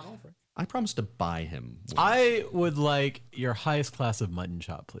 It's on Ulfric. I promised to buy him. wings. I would like your highest class of mutton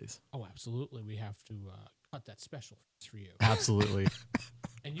chop, please. Oh, absolutely. We have to cut that special for you. Absolutely.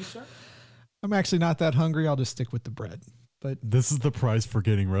 And you, sir? I'm actually not that hungry. I'll just stick with the bread. But This is the price for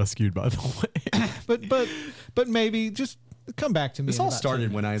getting rescued, by the way. but maybe just come back to me. This in all about 10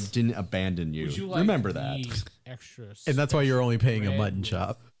 started when I minutes. didn't abandon you. Would you like Remember the that. extra And that's why you're only paying a bread mutton with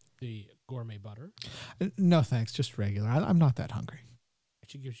chop. The gourmet butter. No, thanks. Just regular. I'm not that hungry.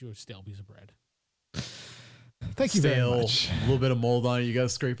 She gives you a stale piece of bread. Thank you very Stale, much. a little bit of mold on it. You got to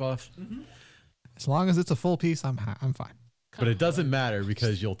scrape off. As long as it's a full piece, I'm fine. But it doesn't matter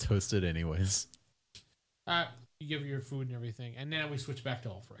because you'll toast it anyways. You give her your food and everything, and then we switch back to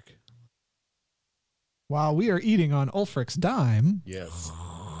Ulfric. While we are eating on Ulfric's dime, Yes.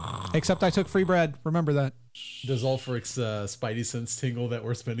 except I took free bread. Remember that. Does Ulfric's spidey sense tingle that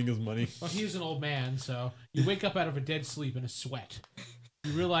we're spending his money? Well, he's an old man, so you wake up out of a dead sleep in a sweat.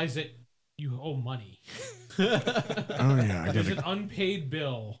 You realize that you owe money. Oh yeah, I There's gotta. an unpaid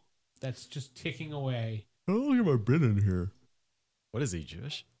bill that's just ticking away. Oh, look at my bin in here. What is he,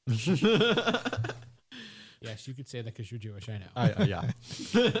 Jewish? Yes, you could say that because you're Jewish, I know. Yeah.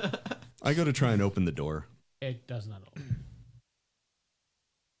 I go to try and open the door. It does not open.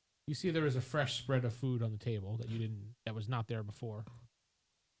 You see there is a fresh spread of food on the table that was not there before,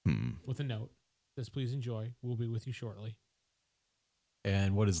 with a note. It says, please enjoy. We'll be with you shortly.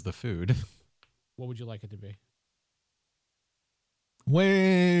 And what is the food? What would you like it to be?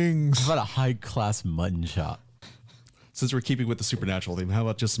 Wings. How about a high class mutton chop? Since we're keeping with the supernatural theme, how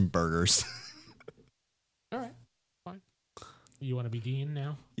about just some burgers? All right, fine. You want to be Dean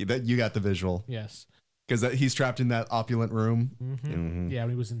now? You got the visual. Yes. Because he's trapped in that opulent room. Mm-hmm. Mhm. Yeah, when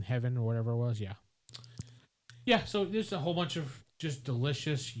he was in heaven or whatever it was. Yeah. Yeah, so there's a whole bunch of just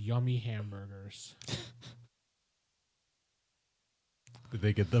delicious, yummy hamburgers. Did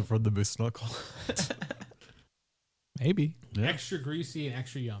they get them from the Moose Knuckle? Maybe. Yeah. Extra greasy and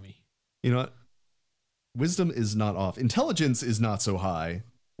extra yummy. You know what? Wisdom is not off. Intelligence is not so high.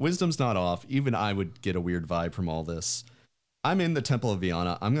 Wisdom's not off. Even I would get a weird vibe from all this. I'm in the Temple of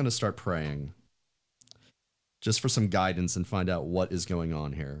Viana. I'm going to start praying. Just for some guidance and find out what is going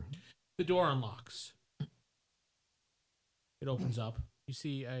on here. The door unlocks. It opens up. You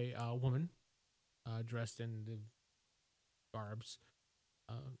see a woman dressed in the garbs.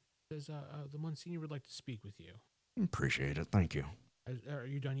 Says, the Monsignor would like to speak with you. Appreciate it. Thank you. Are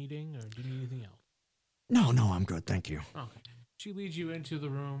you done eating or do you need anything else? No, I'm good. Thank you. Okay. She leads you into the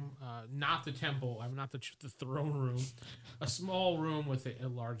room, not the temple, not the throne room, a small room with a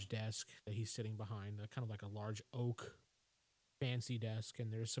large desk that he's sitting behind, kind of like a large oak fancy desk,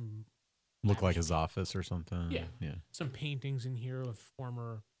 and there's some Look like his office or something. Yeah. Yeah. some paintings in here of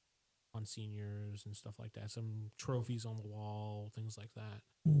former monsignors and stuff like that, some trophies on the wall, things like that.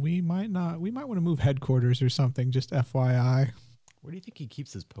 We might want to move headquarters or something, just FYI. Where do you think he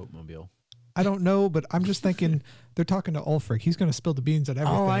keeps his Pope mobile? I don't know, but I'm just thinking they're talking to Ulfric. He's going to spill the beans at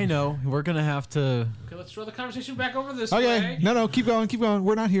everything. Oh, I know. We're going to have to. Okay, let's throw the conversation back over this Okay, way. no, keep going.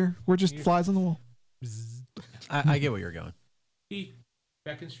 We're not here. We're just flies on the wall. I get where you're going. He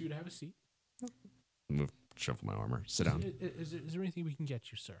beckons for you to have a seat. Move, shuffle my armor. Sit down. Is there anything we can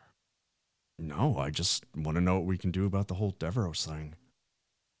get you, sir? No, I just want to know what we can do about the whole Deveros thing.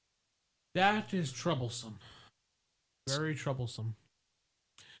 That is troublesome. Very troublesome.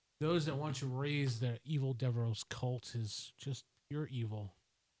 Those that want to raise the evil Deveros cult is just pure evil.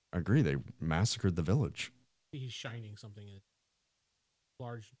 I agree. They massacred the village. He's shining something in a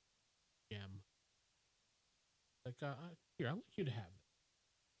large gem. Like, here, I'd like you to have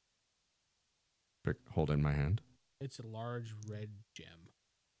it. Hold in my hand. It's a large red gem.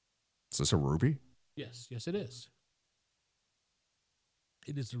 Is this a ruby? Yes, it is.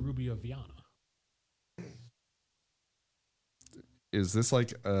 It is the ruby of Viana. Is this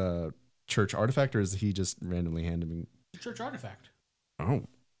like a church artifact, or is he just randomly handing me? Church artifact. Oh. I'm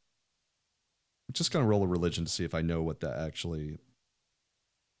just going to roll a religion to see if I know what that actually...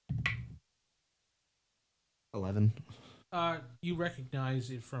 11. You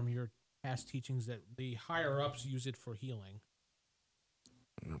recognize it from your past teachings that the higher ups use it for healing.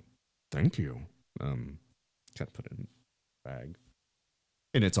 Thank you. Kind of put it in a bag.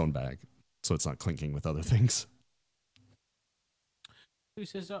 In its own bag, so it's not clinking with other things. He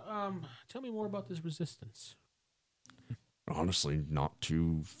says, tell me more about this resistance. Honestly, not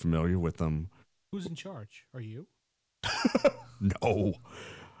too familiar with them. Who's in charge? Are you? No.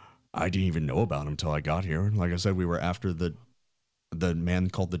 I didn't even know about him until I got here. Like I said, we were after the man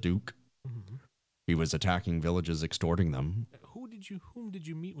called the Duke. Mm-hmm. He was attacking villages, extorting them. Whom did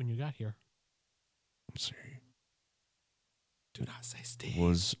you meet when you got here? Let's see. Do not say Steve.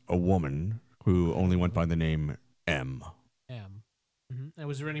 Was a woman who only went by the name M. M. Mm-hmm. And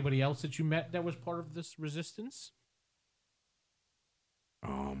was there anybody else that you met that was part of this resistance?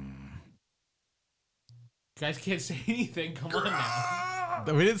 You guys can't say anything. Come on now.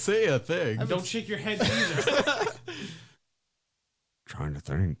 We didn't say a thing. Don't shake your head either. Trying to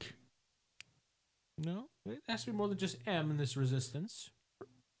think. No, it has to be more than just M in this resistance.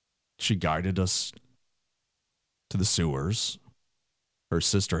 She guided us to the sewers. Her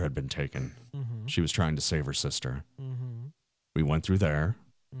sister had been taken. Mm-hmm. She was trying to save her sister. Mm-hmm. We went through there.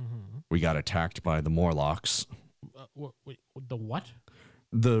 Mm-hmm. We got attacked by the Morlocks. Wait, the what?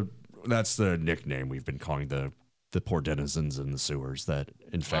 That's the nickname we've been calling the poor denizens in the sewers that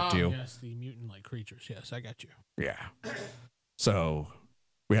infect you. Yes, the mutant-like creatures. Yes, I got you. Yeah. So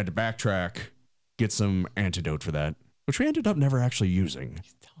we had to backtrack, get some antidote for that, which we ended up never actually using.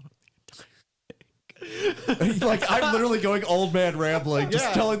 Like, I'm literally going old man rambling,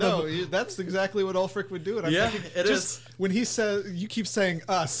 just telling them. That's exactly what Ulfric would do. And I'm thinking, it is. when he says, you keep saying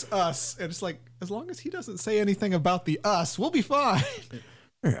us, and it's like, as long as he doesn't say anything about the us, we'll be fine.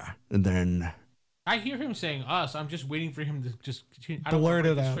 Yeah. And then I hear him saying us. I'm just waiting for him to just blurt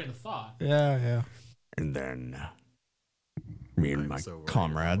it out. Train of thought. Yeah. And then me and I'm my so worried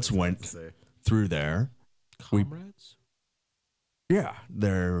comrades about what he's went about to say. through there. Comrades. Yeah,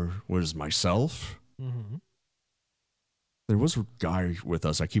 there was myself. Mm-hmm. There was a guy with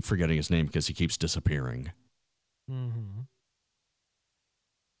us. I keep forgetting his name because he keeps disappearing. Mm-hmm.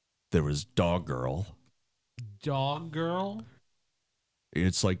 There was Dog Girl. Dog girl.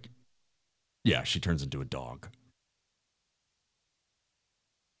 It's like, yeah, she turns into a dog.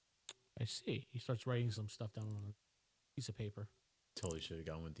 I see. He starts writing some stuff down on a piece of paper. Totally should have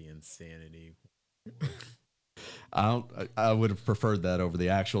gone with the insanity. I would have preferred that over the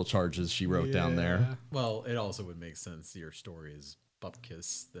actual charges she wrote down there. Well, it also would make sense. Your story is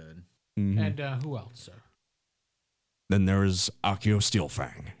Bupkis then. Mhm. And who else, sir? Then there was Akio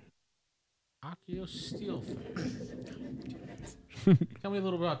Steelfang. Akio Steelfang. Tell me a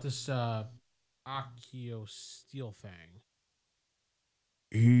little about this Akio Steelfang.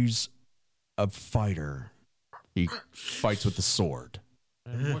 He's a fighter. He fights with the sword.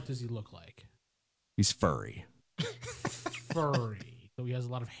 And what does he look like? He's furry. Furry. So he has a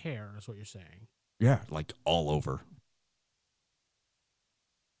lot of hair, is what you're saying. Yeah, like all over.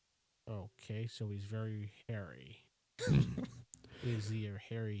 Okay, so he's very hairy. Is he a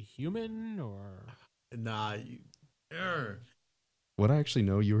hairy human or? Nah, you. Would I actually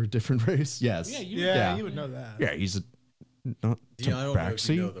know you were a different race? Yes. Yeah, you Yeah. you would know that. Yeah, he's not Yeah, I don't know if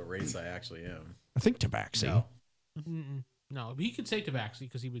Tabaxi. you know the race I actually am. I think Tabaxi. No. Mm-mm. No, but he could say Tabaxi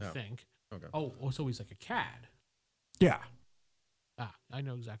because he would No. think. Okay. Oh, so he's like a cad. Yeah. Ah, I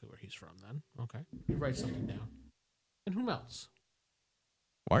know exactly where he's from then. Okay. You write something down. And whom else?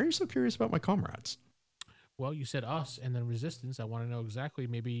 Why are you so curious about my comrades? Well, you said us and then resistance. I want to know exactly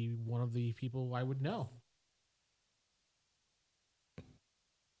maybe one of the people I would know.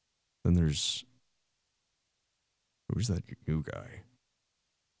 Then there's who's that new guy?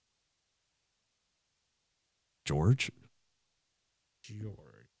 George? George.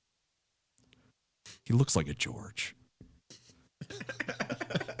 He looks like a George.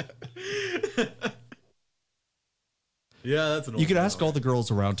 Yeah, that's an. You could ask all the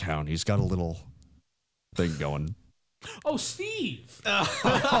girls around town. He's got a little thing going. Oh, Steve!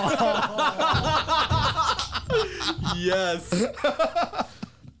 Yes. Give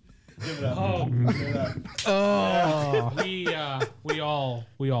it up. Oh, Give it up. Oh.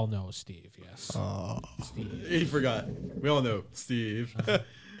 we all know Steve. Yes. Oh. Steve. He forgot. We all know Steve. Yeah.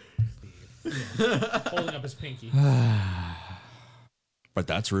 Holding up his pinky. But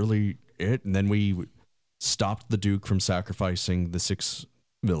that's really it. And then we stopped the Duke from sacrificing the 6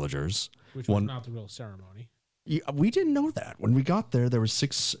 villagers. Which was One- not the real ceremony. Yeah, we didn't know that. When we got there were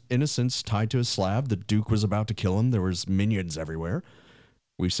 6 innocents tied to a slab. The Duke was about to kill him. There was minions everywhere.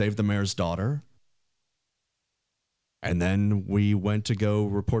 We saved the mayor's daughter. And then we went to go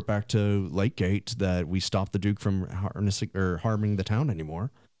report back to Lakegate that we stopped the Duke from harming the town anymore.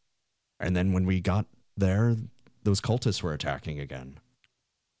 And then when we got there, those cultists were attacking again.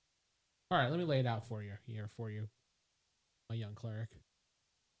 All right, let me lay it out for you here for you, my young cleric.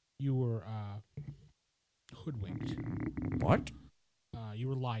 You were hoodwinked. What? You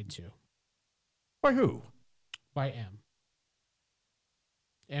were lied to By who? by M.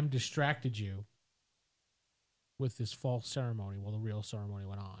 M distracted you with this false ceremony while the real ceremony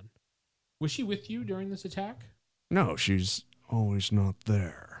went on. Was she with you during this attack? No, she's always not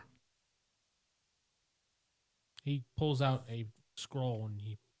there. He pulls out a scroll and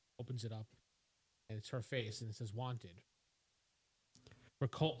he opens it up, and it's her face, and it says "Wanted" for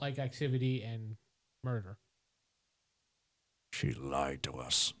cult-like activity and murder. She lied to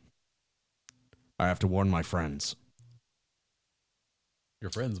us. I have to warn my friends.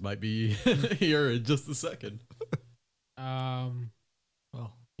 Your friends might be here in just a second.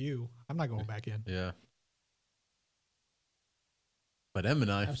 Well, you. I'm not going back in. Yeah. But Em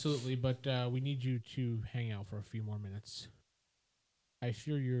and I. Absolutely, but we need you to hang out for a few more minutes. I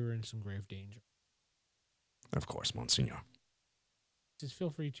fear you're in some grave danger. Of course, Monsignor. Just feel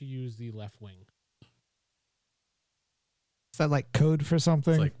free to use the left wing. Is that like code for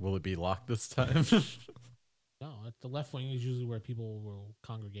something? It's like, will it be locked this time? No, the left wing is usually where people will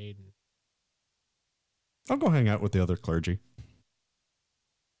congregate. And I'll go hang out with the other clergy.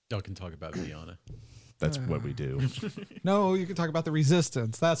 Y'all can talk about Viana. That's what we do. No, you can talk about the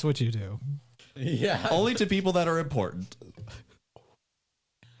resistance. That's what you do. Yeah. Only to people that are important.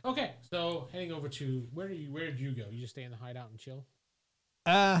 okay, so heading over to where did you go? You just stay in the hideout and chill?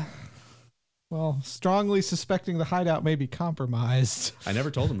 Well, strongly suspecting the hideout may be compromised. I never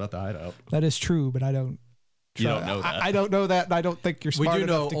told him about the hideout. That is true, but I don't. You don't know that. I don't know that, and I don't think you're We smart do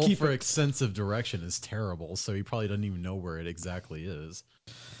know enough to keep it. Ulfric's sense of direction is terrible, so he probably doesn't even know where it exactly is.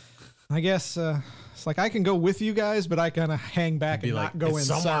 I guess it's like I can go with you guys, but I kind of hang back Be and like, not go it's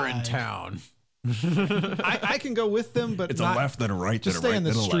inside. somewhere in town. I can go with them, but It's not, a left, then a right, just then a stay right, in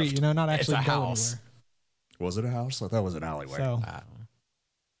the then a street. left. You know, not It's actually a go house. anywhere. Was it a house? I thought it was an alleyway. So,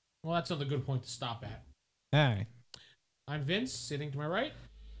 Well, that's another good point to stop at. all right. I'm Vince, sitting to my right.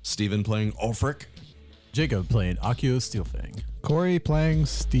 Steven playing Ulfric. Jacob playing Akio Steelfang. Corey playing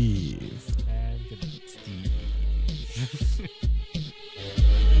Steve.